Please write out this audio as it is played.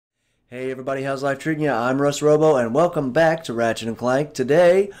Hey everybody, how's life treating you? I'm Russ Robo and welcome back to Ratchet and Clank.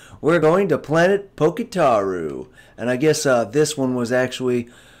 Today we're going to planet Pokitaru. And I guess this one was actually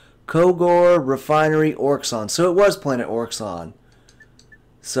Kogor Refinery Orxon. So it was planet Orxon.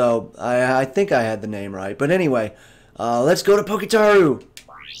 So I think I had the name right. But anyway, let's go to Pokitaru.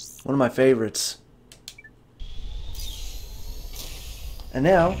 One of my favorites. And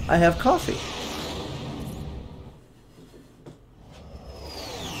now I have coffee.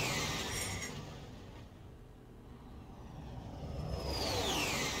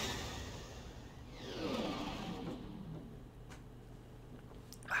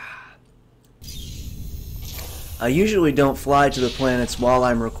 I usually don't fly to the planets while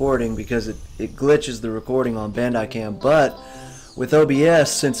I'm recording because it glitches the recording on Bandicam, but with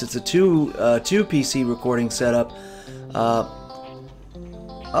OBS, since it's a two PC recording setup, oh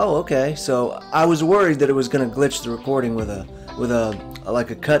okay, so I was worried that it was going to glitch the recording with a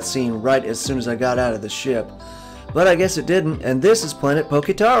like a cutscene right as soon as I got out of the ship, but I guess it didn't, and this is planet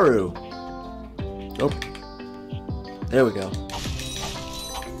Pokitaru. Oh, there we go.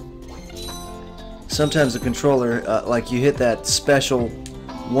 Sometimes the controller, like you hit that special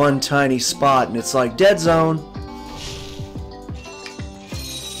one tiny spot and it's like dead zone.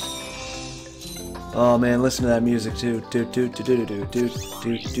 Oh man, listen to that music too.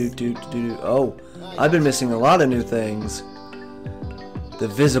 Oh, I've been missing a lot of new things. The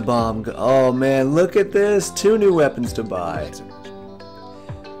Visibomb. Oh man, look at this. 2 new weapons to buy.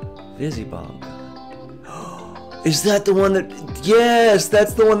 Visibomb. Is that the one that... Yes,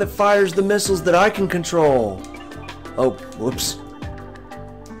 that's the one that fires the missiles that I can control. Oh, whoops.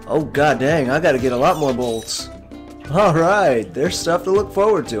 Oh, god dang, I gotta get a lot more bolts. Alright, there's stuff to look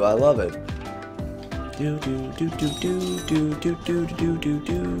forward to. I love it.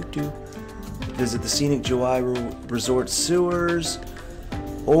 Visit the scenic Jowai Resort sewers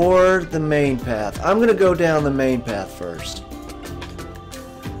or the main path. I'm gonna go down the main path first.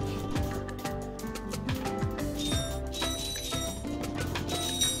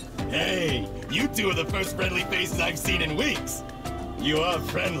 Hey, you two are the first friendly faces I've seen in weeks. You are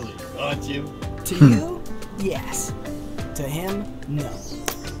friendly, aren't you? To you, yes. To him, no.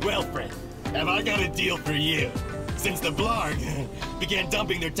 Well, friend, have I got a deal for you? Since the Blarg began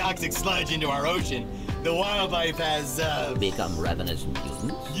dumping their toxic sludge into our ocean, the wildlife has, become ravenous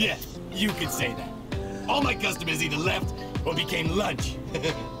mutants? Yeah, you could say that. All my customers either left or became lunch.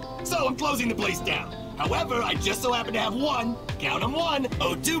 So I'm closing the place down. However, I just so happen to have one, count 'em one,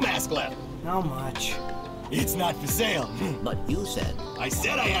 O2 mask left. How much? It's not for sale. But you said... I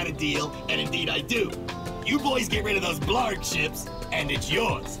said I had a deal, and indeed I do. You boys get rid of those Blarg ships, and it's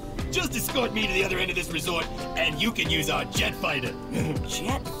yours. Just escort me to the other end of this resort, and you can use our jet fighter.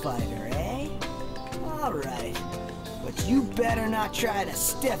 Jet fighter, eh? Alright. But you better not try to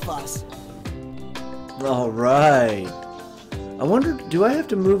stiff us. Alright. I wonder, do I have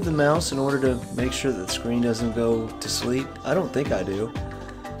to move the mouse in order to make sure that the screen doesn't go to sleep? I don't think I do.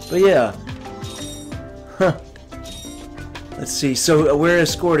 But yeah. Huh. Let's see. So we're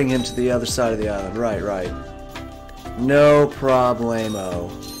escorting him to the other side of the island. Right. No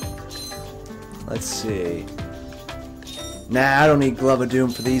problemo. Let's see. Nah, I don't need Glove of Doom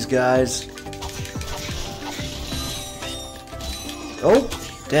for these guys. Oh,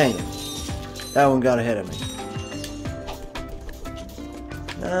 dang it. That one got ahead of me.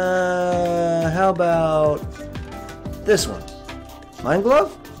 How about this one? Mind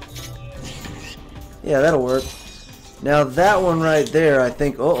Glove? Yeah, that'll work. Now that one right there, I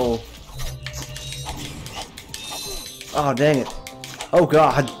think... Uh-oh. Oh, dang it. Oh,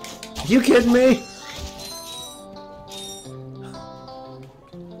 God. You kidding me?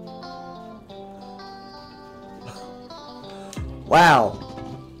 Wow.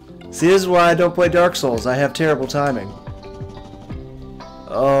 See, this is why I don't play Dark Souls. I have terrible timing.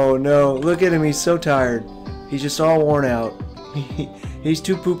 Oh no, look at him, he's so tired. He's just all worn out. He's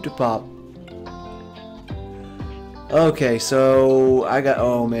too poop to pop. Okay, so I got...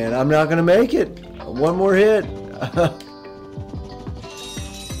 Oh man, I'm not gonna make it. One more hit.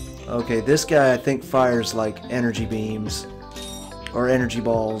 Okay, this guy I think fires like energy beams. Or energy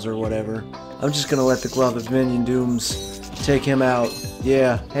balls or whatever. I'm just gonna let the Glove of Minion Dooms take him out.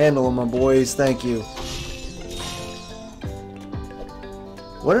 Yeah, handle him, my boys, thank you.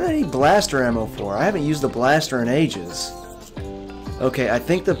 What did I need blaster ammo for? I haven't used the blaster in ages. Okay, I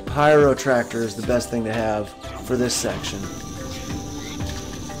think the pyro tractor is the best thing to have for this section.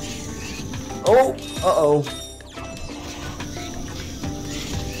 Oh! Uh-oh.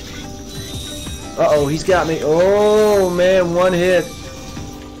 Uh-oh, he's got me. Oh, man, one hit.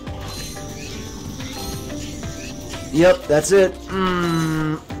 Yep, that's it.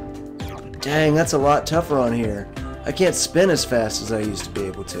 Dang, that's a lot tougher on here. I can't spin as fast as I used to be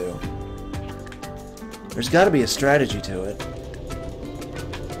able to. There's got to be a strategy to it.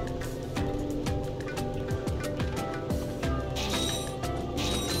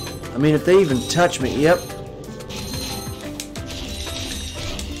 I mean, if they even touch me, yep.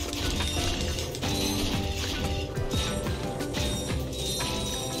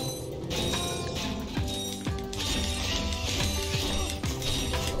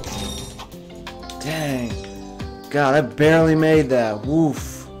 Dang. God, I barely made that.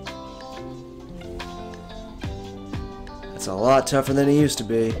 Woof. That's a lot tougher than it used to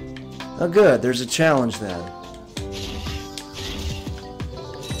be. Oh good, there's a challenge then.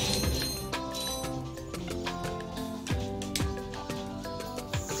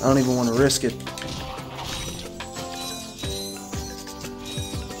 I don't even want to risk it.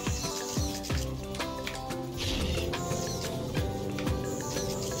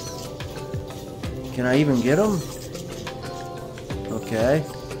 Can I even get him? Okay.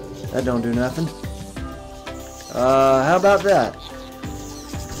 That don't do nothing. How about that?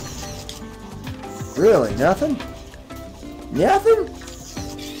 Really? Nothing? Nothing?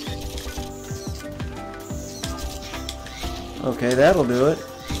 Okay, that'll do it.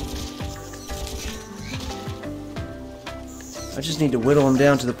 I just need to whittle him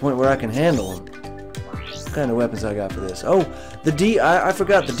down to the point where I can handle him. What kind of weapons I got for this? Oh, I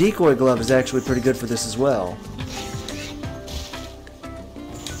forgot the decoy glove is actually pretty good for this as well.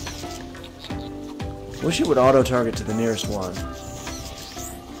 Wish it would auto-target to the nearest one.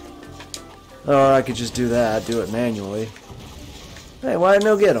 Or I could just do that, do it manually. Hey, why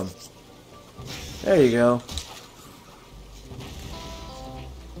didn't I get him? There you go.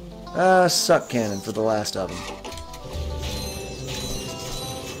 Suck cannon for the last of them.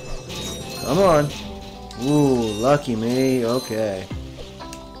 Come on. Ooh, lucky me. Okay.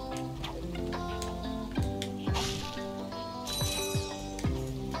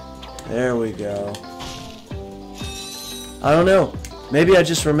 There we go. I don't know. Maybe I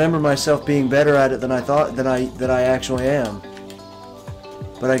just remember myself being better at it than I thought than I actually am.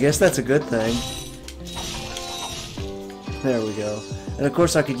 But I guess that's a good thing. There we go. And of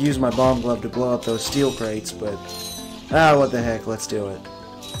course I could use my bomb glove to blow up those steel crates, but what the heck, let's do it.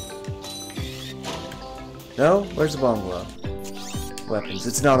 No? Where's the bomb glove? Weapons.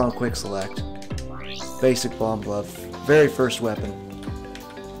 It's not on quick select. Basic bomb glove. Very first weapon.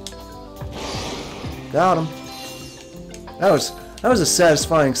 Got him. That was a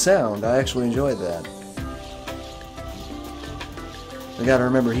satisfying sound. I actually enjoyed that. I gotta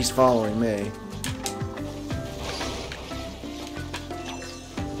remember he's following me.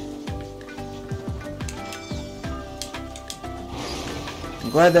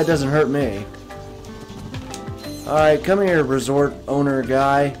 I'm glad that doesn't hurt me. Alright, come here, resort owner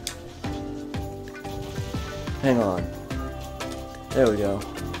guy. Hang on. There we go.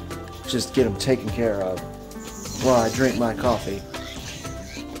 Just get him taken care of while I drink my coffee.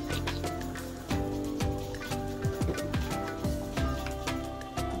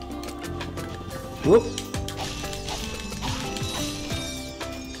 Whoop.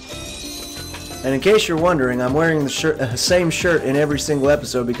 And in case you're wondering, I'm wearing the same shirt in every single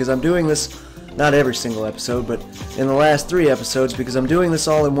episode because I'm doing this, not every single episode, but in the last 3 episodes because I'm doing this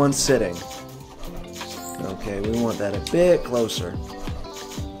all in one sitting. Okay, we want that a bit closer.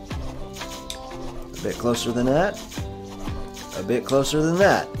 A bit closer than that. A bit closer than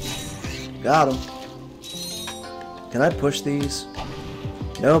that. Got him. Can I push these?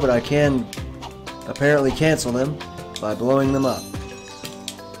 No, but I can apparently cancel them by blowing them up.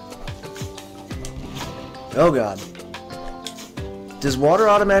 Oh god. Does water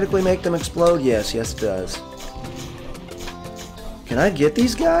automatically make them explode? Yes, yes it does. Can I get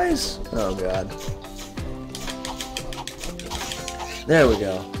these guys? Oh god. There we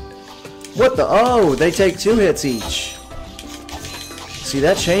go. What the? Oh, they take 2 hits each. See,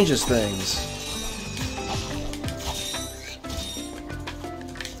 that changes things.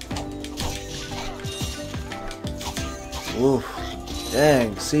 Oof.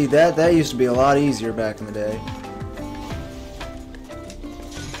 Dang. See, that used to be a lot easier back in the day.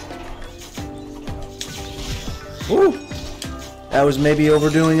 Woo! That was maybe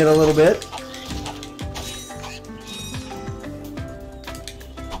overdoing it a little bit.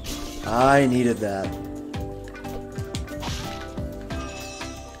 I needed that.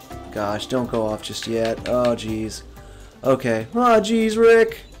 Gosh, don't go off just yet. Oh, jeez. Okay. Oh, jeez,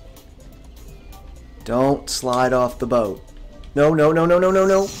 Rick. Don't slide off the boat. No, no, no, no, no, no,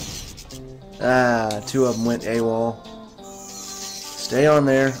 no. 2 of them went AWOL. Stay on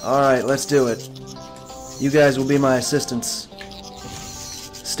there. Alright, let's do it. You guys will be my assistants.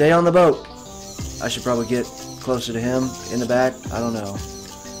 Stay on the boat. I should probably get closer to him in the back. I don't know.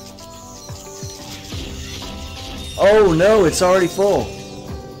 Oh no, it's already full.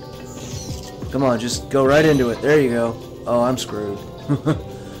 Come on, just go right into it. There you go. Oh, I'm screwed.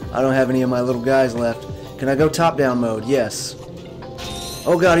 I don't have any of my little guys left. Can I go top-down mode? Yes.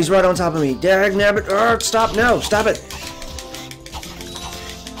 Oh god, he's right on top of me. Dag nabbit. Stop. No, stop it.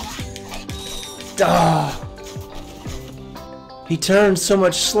 Ah. He turns so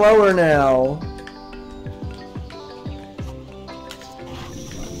much slower now.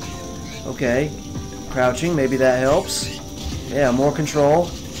 Okay. Crouching, maybe that helps. Yeah, more control.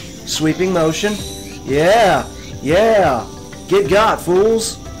 Sweeping motion. Yeah. Yeah. Get got,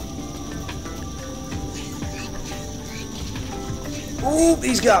 fools. Ooh,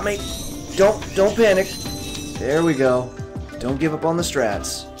 he's got me. Don't panic. There we go. Don't give up on the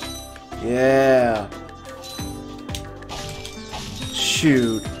strats. Yeah.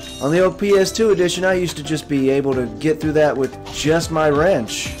 Shoot. On the old PS2 edition, I used to just be able to get through that with just my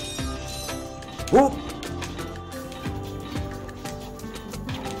wrench. Whoop.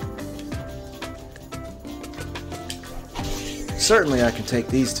 Certainly I can take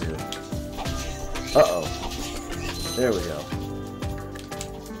these two. Uh-oh. There we go.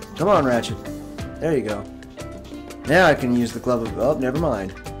 Come on, Ratchet. There you go. Now I can use the glove of... Oh, never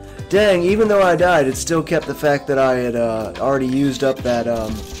mind. Dang, even though I died, it still kept the fact that I had already used up that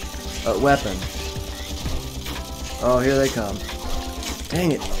weapon. Oh, here they come.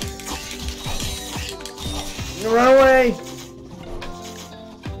 Dang it. Run away!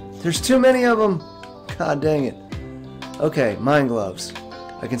 There's too many of them. God dang it. Okay, mind gloves.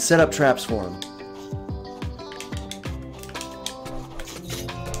 I can set up traps for them.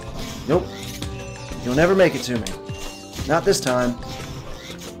 Nope. You'll never make it to me. Not this time.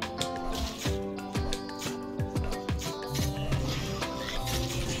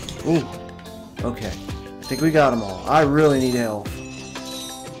 Ooh. Okay. I think we got them all. I really need help.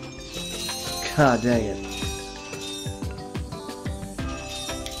 God dang it.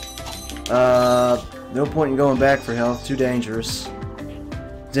 No point in going back for health. Too dangerous.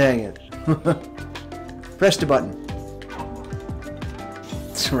 Dang it. Press the button.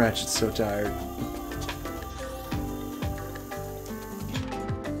 Ratchet's so tired.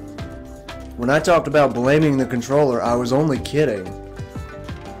 When I talked about blaming the controller, I was only kidding.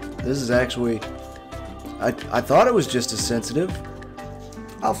 This is actually... I thought it was just as sensitive.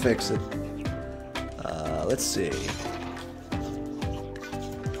 I'll fix it. Let's see.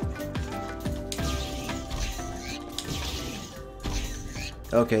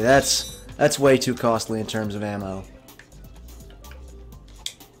 Okay, that's way too costly in terms of ammo.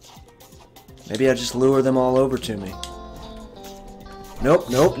 Maybe I just lure them all over to me. Nope,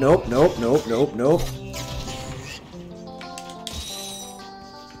 nope, nope, nope, nope, nope, nope.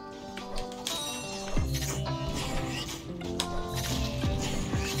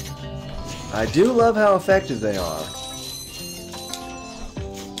 I do love how effective they are.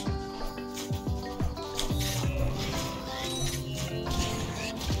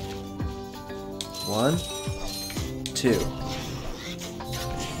 One, two.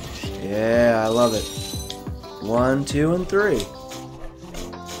 Yeah, I love it. 1, 2, and 3.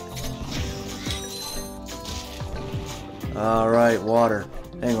 Alright, water.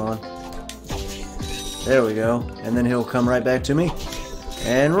 Hang on. There we go. And then he'll come right back to me.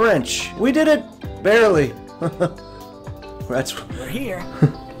 And wrench. We did it! Barely. We're here.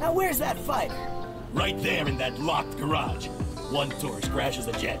 Now where's that fighter? Right there in that locked garage. One tourist crashes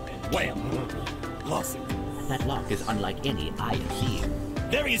a jet and wham! Lawsuit. That lock is unlike any I have seen.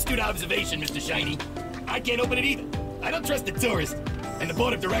 Very astute observation, Mr. Shiny. I can't open it either. I don't trust the tourist, and the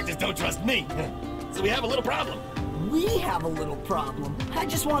board of directors don't trust me. So we have a little problem. We have a little problem. I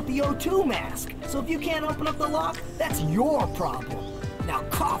just want the O2 mask. So if you can't open up the lock, that's your problem. Now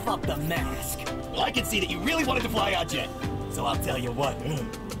cough up the mask. Well, I can see that you really wanted to fly our jet. So I'll tell you what.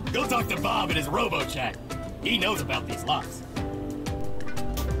 Go talk to Bob in his Robo Chat. He knows about these locks.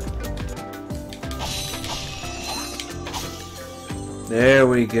 There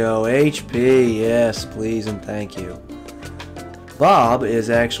we go. HP. Yes, please and thank you. Bob is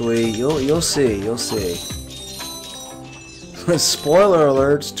actually... You'll see. You'll see. Spoiler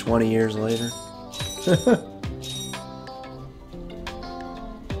alerts 20 years later.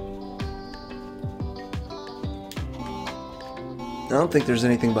 I don't think there's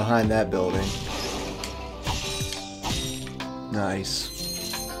anything behind that building.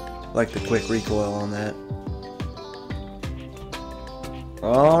 Nice. Like the quick recoil on that.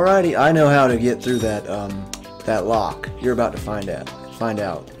 Alrighty, I know how to get through that that lock. You're about to find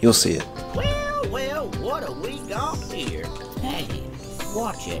out. You'll see it. Well, what have we got here? Hey,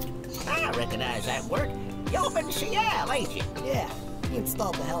 Watch it. I recognize that work. You're up in Seattle, ain't you? Yeah, he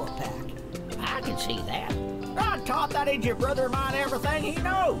installed the L.A.R.P. I can see that. I taught that idiot brother of mine everything he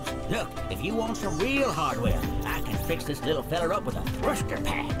knows. Look, if you want some real hardware, I can fix this little feller up with a thruster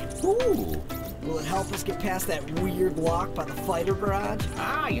pack. Ooh. Will it help us get past that weird lock by the fighter garage?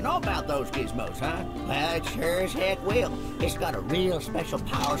 Ah, you know about those gizmos, huh? Well, it sure as heck will. It's got a real special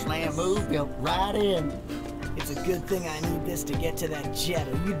power slam move built right in. It's a good thing I need this to get to that jet,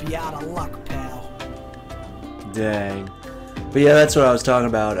 or you'd be out of luck, pal. Dang. But yeah, that's what I was talking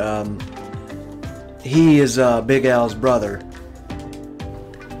about. He is Big Al's brother.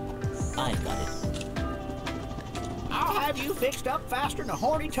 I've got it. I'll have you fixed up faster than a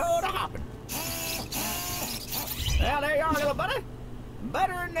horny toad a-hopping. Well, there you are, little buddy.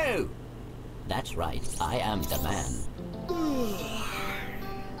 Better than new. That's right. I am the man.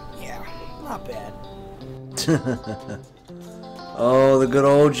 Yeah, not bad. Oh, the good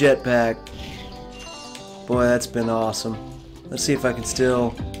old jetpack. Boy, that's been awesome. Let's see if I can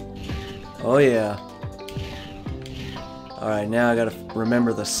still... Oh, yeah. Alright, now I gotta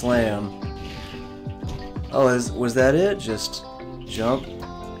remember the slam. Oh, was that it? Just jump.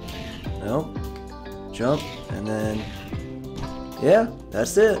 Nope. Jump, and then... Yeah,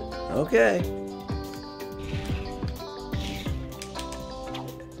 that's it. Okay.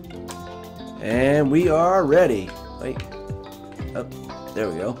 And we are ready. Wait. Oh, there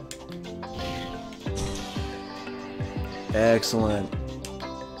we go. Excellent.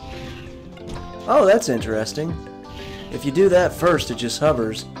 Oh, that's interesting. If you do that first, it just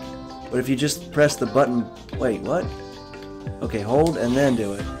hovers. But if you just press the button... Wait, what? Okay, hold and then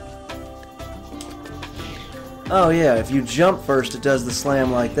do it. Oh yeah, if you jump first, it does the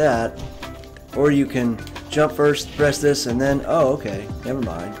slam like that. Or you can jump first, press this, and then... Oh, okay. Never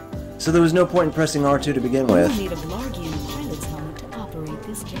mind. So there was no point in pressing R2 to begin with. You need a Blargian pilot's helmet to operate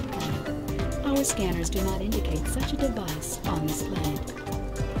this jetpack. Our scanners do not indicate such a device on this planet.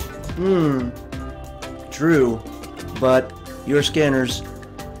 True. But your scanners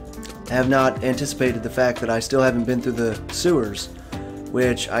have not anticipated the fact that I still haven't been through the sewers.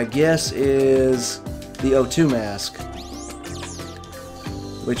 Which I guess is the O2 mask.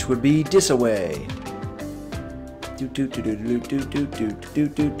 Which would be Disaway.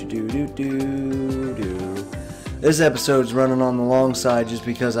 This episode's running on the long side just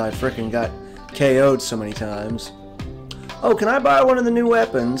because I frickin' got KO'd so many times. Oh, can I buy one of the new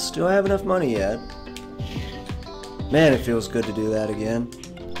weapons? Do I have enough money yet? Man, it feels good to do that again.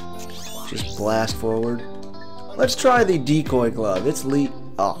 Just blast forward. Let's try the decoy glove. It's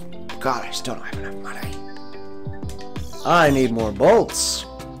Oh, God, I still don't have enough money. I need more bolts.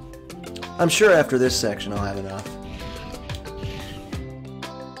 I'm sure after this section I'll have enough.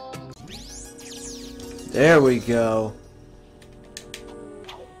 There we go.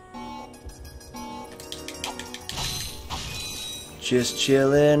 Just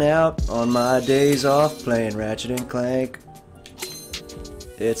chilling out on my days off playing Ratchet and Clank.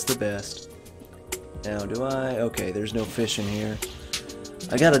 It's the best. Now do I? Okay, there's no fish in here.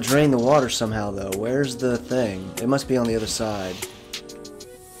 I gotta drain the water somehow though. Where's the thing? It must be on the other side.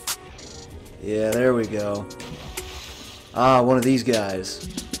 Yeah, there we go. Ah, one of these guys.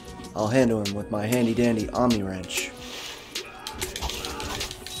 I'll handle him with my handy-dandy Omni Wrench.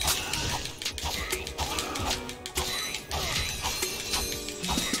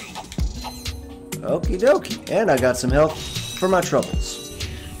 Okie dokie. And I got some help for my troubles.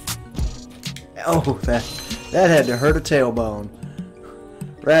 Oh, that had to hurt a tailbone.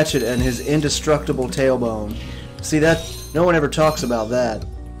 Ratchet and his indestructible tailbone. See, that no one ever talks about that.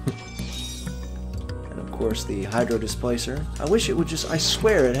 And of course the hydro displacer. I wish it would just... I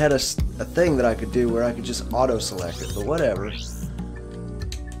swear it had a thing that I could do where I could just auto-select it, but whatever.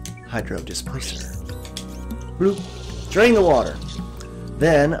 Hydro displacer. Bloop. Drain the water.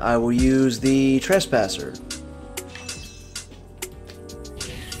 Then I will use the trespasser.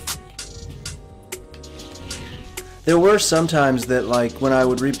 There were some times that, like, when I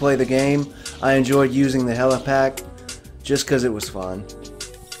would replay the game, I enjoyed using the helipack just because it was fun.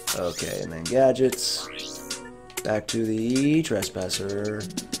 Okay, and then gadgets. Back to the trespasser.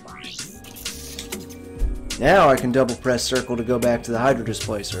 Now I can double press circle to go back to the hydro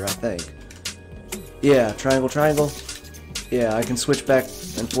displacer, I think. Yeah, triangle, triangle. Yeah, I can switch back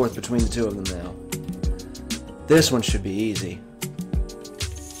and forth between the two of them now. This one should be easy.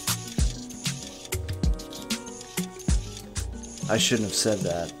 I shouldn't have said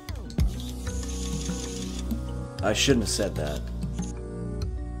that. I shouldn't have said that.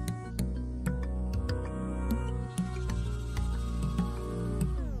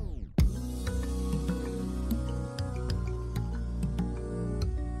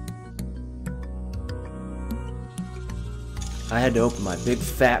 I had to open my big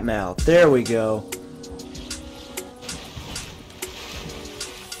fat mouth. There we go.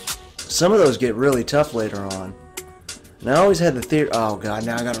 Some of those get really tough later on. And I always had the theory... Oh, God,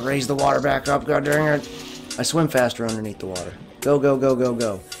 now I gotta raise the water back up. God dang it. I swim faster underneath the water. Go, go, go, go,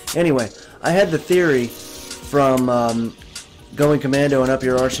 go. Anyway, I had the theory from going commando and up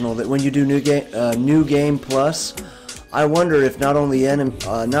your arsenal that when you do new game plus, I wonder if not only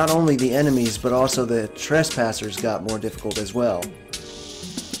the enemies but also the trespassers got more difficult as well.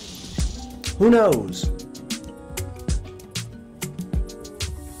 Who knows?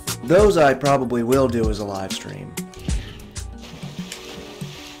 Those I probably will do as a live stream.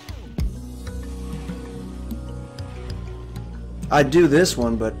 I'd do this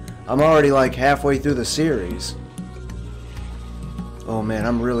one, but I'm already like halfway through the series. Oh man,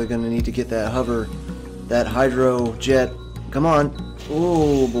 I'm really gonna need to get that that hydro jet. Come on.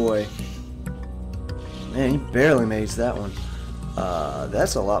 Oh boy. Man, you barely made that one.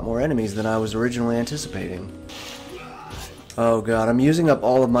 That's a lot more enemies than I was originally anticipating. Oh god, I'm using up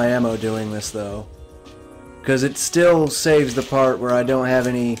all of my ammo doing this though. Because it still saves the part where I don't have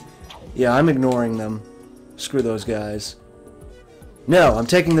any... Yeah, I'm ignoring them. Screw those guys. No, I'm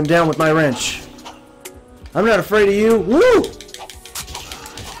taking them down with my wrench. I'm not afraid of you. Woo!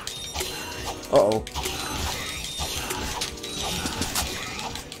 Uh-oh.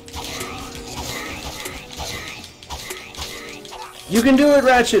 You can do it,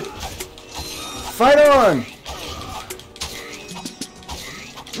 Ratchet! Fight on!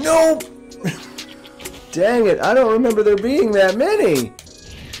 Nope! Dang it, I don't remember there being that many!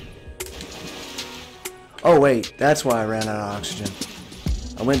 Oh wait, that's why I ran out of oxygen.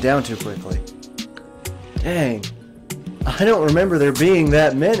 I went down too quickly. Dang. I don't remember there being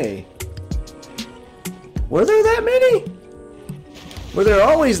that many. Were there that many? Were there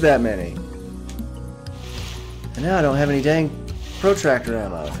always that many? And now I don't have any dang protractor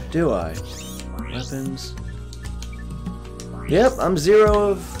ammo, do I? Weapons. Yep, I'm 0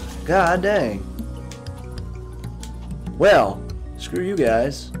 of... God dang. Well, screw you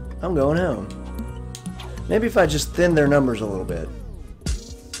guys. I'm going home. Maybe if I just thin their numbers a little bit.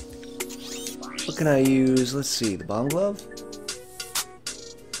 What can I use? Let's see. The bomb glove?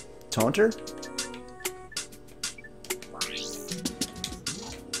 Taunter?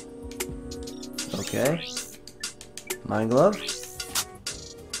 Okay. Mine glove?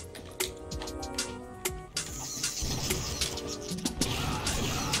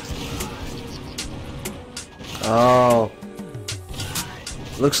 Oh.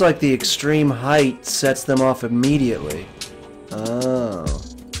 Looks like the extreme height sets them off immediately. Oh.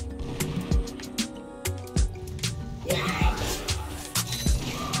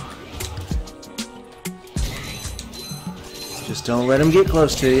 Just don't let them get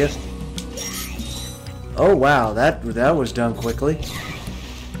close to you. Oh wow, that was done quickly.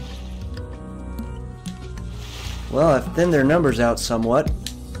 Well, I've thinned their numbers out somewhat.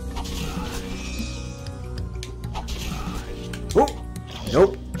 Oh,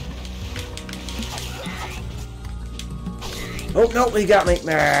 nope. Oh nope, he got me.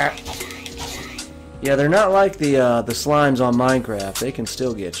 Nah. Yeah, they're not like the slimes on Minecraft. They can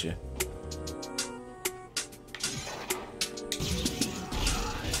still get you.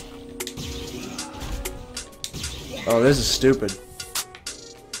 Oh, this is stupid.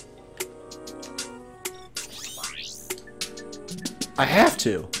 I have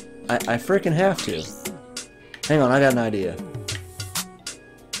to. I freaking have to. Hang on, I got an idea.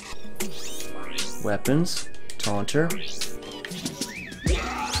 Weapons. Taunter.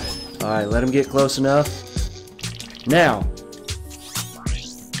 Alright, let him get close enough. Now.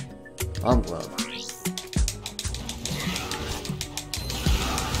 Bomb glove.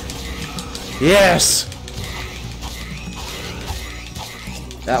 Yes!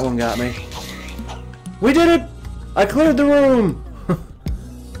 That one got me. We did it! I cleared the room!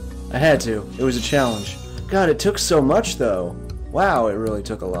 I had to. It was a challenge. God, it took so much though. Wow, it really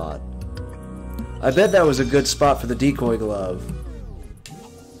took a lot. I bet that was a good spot for the decoy glove.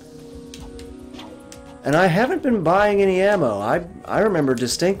 And I haven't been buying any ammo. I remember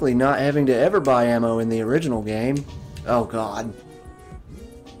distinctly not having to ever buy ammo in the original game. Oh god.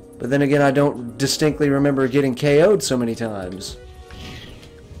 But then again, I don't distinctly remember getting KO'd so many times.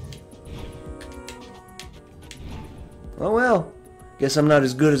 Oh well, guess I'm not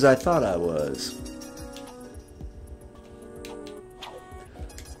as good as I thought I was.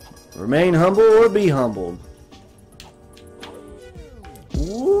 Remain humble or be humbled.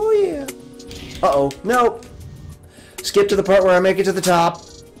 Ooh yeah. Uh-oh, nope. Skip to the part where I make it to the top.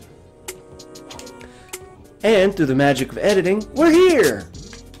 And through the magic of editing, we're here!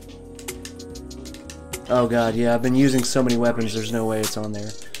 Oh god, yeah, I've been using so many weapons, there's no way it's on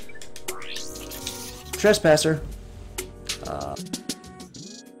there. Trespasser.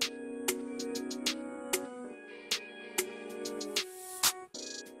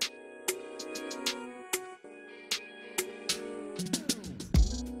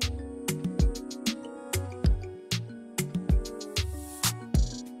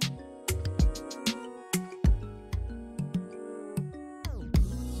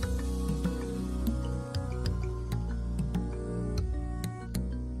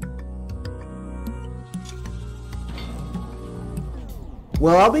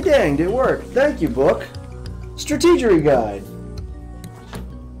 Well, I'll be danged, it worked. Thank you, book. Strategery guide.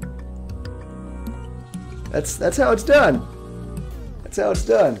 That's how it's done. That's how it's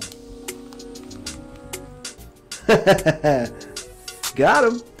done. Got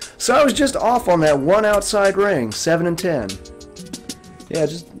him. So I was just off on that one outside ring, 7 and 10. Yeah,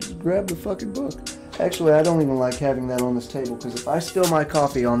 just grab the fucking book. Actually, I don't even like having that on this table, because if I spill my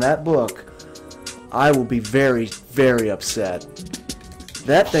coffee on that book, I will be very, very upset.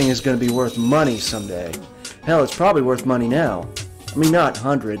 That thing is going to be worth money someday. Hell, it's probably worth money now. I mean, not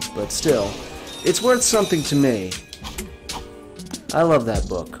hundreds, but still. It's worth something to me. I love that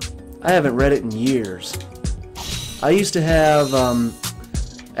book. I haven't read it in years. I used to have,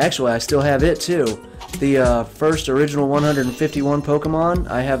 actually, I still have it too. The first original 151 Pokemon.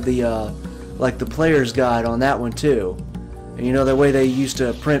 I have the, like the player's guide on that one too. And you know, the way they used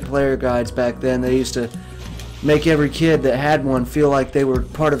to print player guides back then, they used to make every kid that had one feel like they were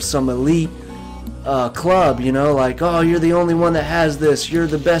part of some elite club, you know, like, oh, you're the only one that has this, you're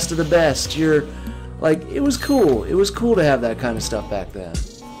the best of the best, you're, like, it was cool. It was cool to have that kind of stuff back then.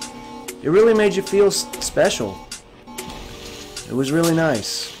 It really made you feel special. It was really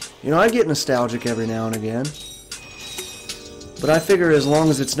nice. You know, I get nostalgic every now and again. But I figure as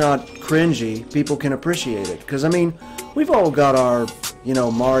long as it's not cringy, people can appreciate it. Because, I mean, we've all got our, you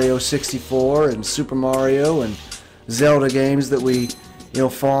know, Mario 64 and Super Mario and Zelda games that we, you know,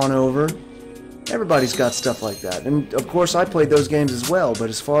 fawn over. Everybody's got stuff like that. And, of course, I played those games as well.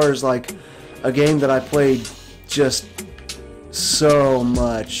 But as far as, like, a game that I played just so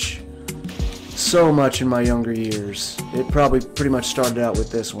much in my younger years, it probably pretty much started out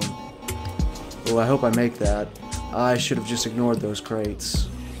with this one. Well, I hope I make that. I should have just ignored those crates.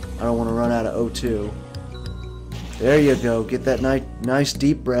 I don't want to run out of O2. There you go. Get that nice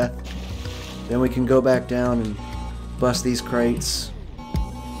deep breath. Then we can go back down and bust these crates.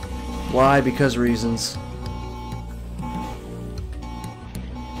 Why? Because reasons.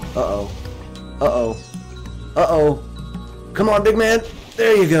 Uh-oh. Uh-oh. Uh-oh. Come on, big man.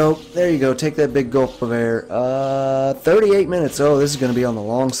 There you go. There you go. Take that big gulp of air. 38 minutes. Oh, this is going to be on the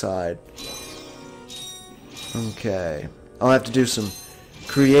long side. Okay. I'll have to do some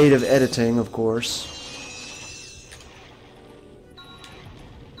creative editing, of course.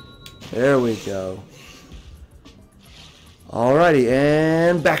 There we go. Alrighty,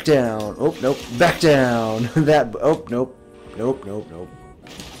 and back down. Oh, nope. Back down. Oh, nope. Nope, nope, nope.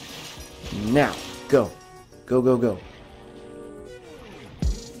 Now, go. Go, go, go.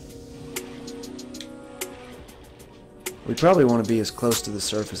 We probably want to be as close to the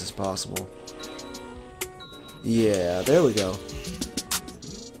surface as possible. Yeah, there we go.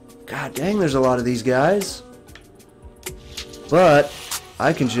 God dang, there's a lot of these guys. But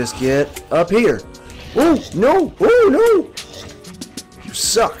I can just get up here. Oh, no! Oh, no! You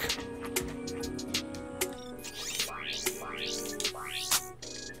suck.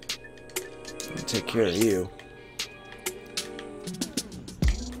 Let me take care of you.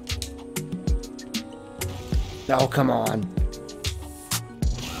 Oh, come on.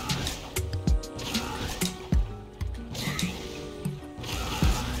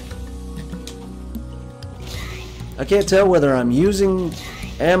 I can't tell whether I'm using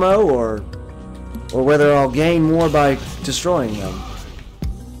ammo or whether I'll gain more by destroying them.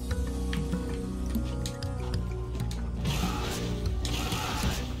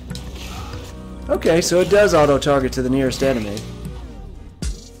 Okay, so it does auto-target to the nearest enemy.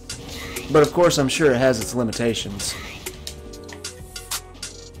 But of course, I'm sure it has its limitations.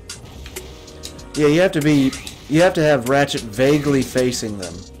 Yeah, you have to have Ratchet vaguely facing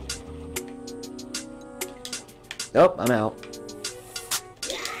them. Oh, I'm out.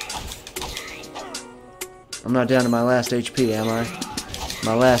 I'm not down to my last HP, am I?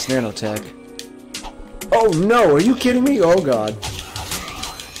 My last nanotech. Oh no, are you kidding me? Oh god.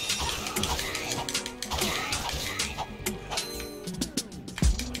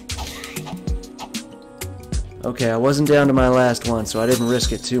 Okay, I wasn't down to my last one, so I didn't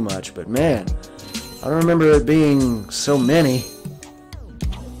risk it too much, but man, I don't remember it being so many.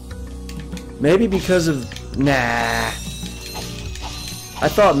 Maybe because of... Nah. I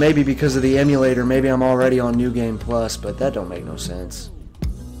thought maybe because of the emulator, maybe I'm already on New Game Plus, but that don't make no sense.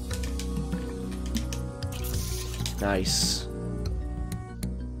 Nice.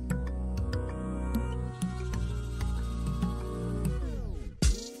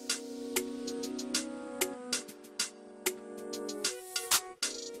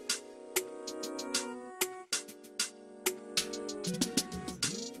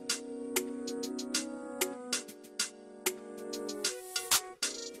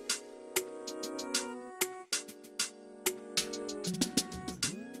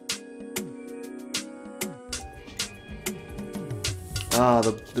 Ah,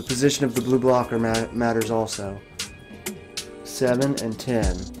 the position of the blue blocker matters also. 7 and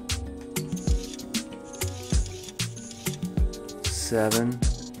 10. 7.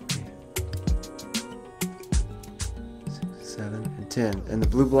 7 and 10. And the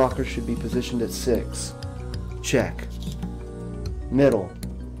blue blocker should be positioned at 6. Check. Middle.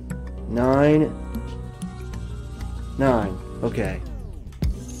 9. 9. Okay.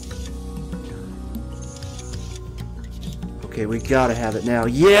 Okay, we gotta have it now.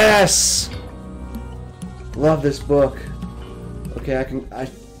 Yes! Love this book. Okay,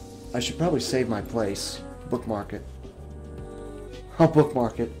 I should probably save my place. Bookmark it. I'll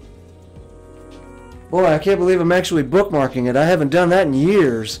bookmark it. Boy, I can't believe I'm actually bookmarking it. I haven't done that in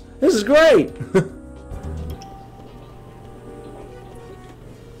years. This is great!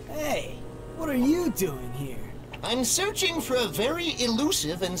 Hey, what are you doing here? I'm searching for a very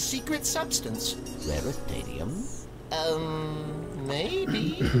elusive and secret substance. Raritanium?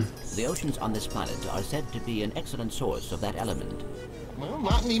 Maybe. The oceans on this planet are said to be an excellent source of that element. Well,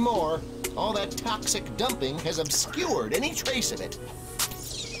 not anymore. All that toxic dumping has obscured any trace of it.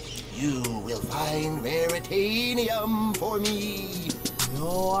 You will find Raritanium for me.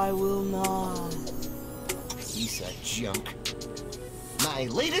 No, I will not. Piece of junk. My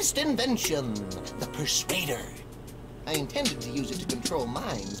latest invention, the Persuader. I intended to use it to control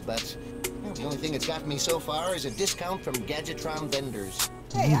minds, but well, the only thing it's gotten me so far is a discount from Gadgetron vendors.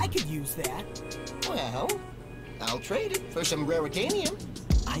 Hey, I could use that. Well, I'll trade it for some Raritanium.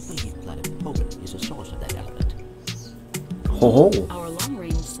 I believe planet Hogan is a source of that element. Ho ho! Our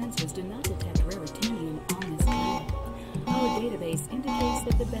long-range sensors do not detect raritanium on this planet. Our database indicates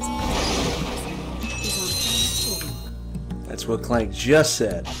that the best place is on planet Hogan. That's what Clank just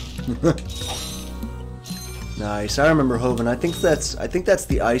said. Nice. I remember Hoven. I think that's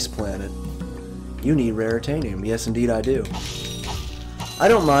the ice planet. You need raritanium. Yes, indeed, I do. I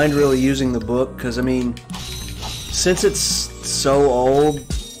don't mind really using the book because I mean, since it's so old,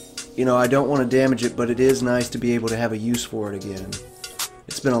 you know, I don't want to damage it, but it is nice to be able to have a use for it again.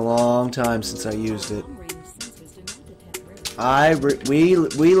 It's been a long time since I used it.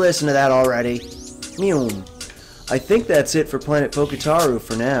 We listened to that already. Mew. I think that's it for Planet Pokitaru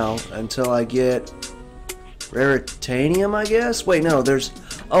for now until I get Raritanium, I guess? Wait, no, there's...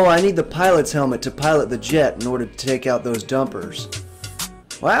 Oh, I need the pilot's helmet to pilot the jet in order to take out those dumpers.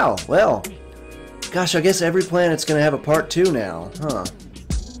 Wow, well... Gosh, I guess every planet's gonna have a part 2 now, huh?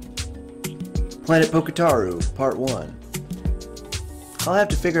 Planet Pokitaru, part 1. I'll have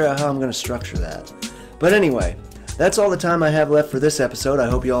to figure out how I'm gonna structure that. But anyway, that's all the time I have left for this episode. I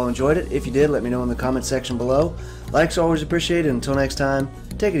hope you all enjoyed it. If you did, let me know in the comment section below. Likes are always appreciated. Until next time,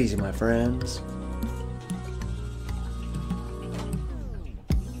 take it easy, my friends.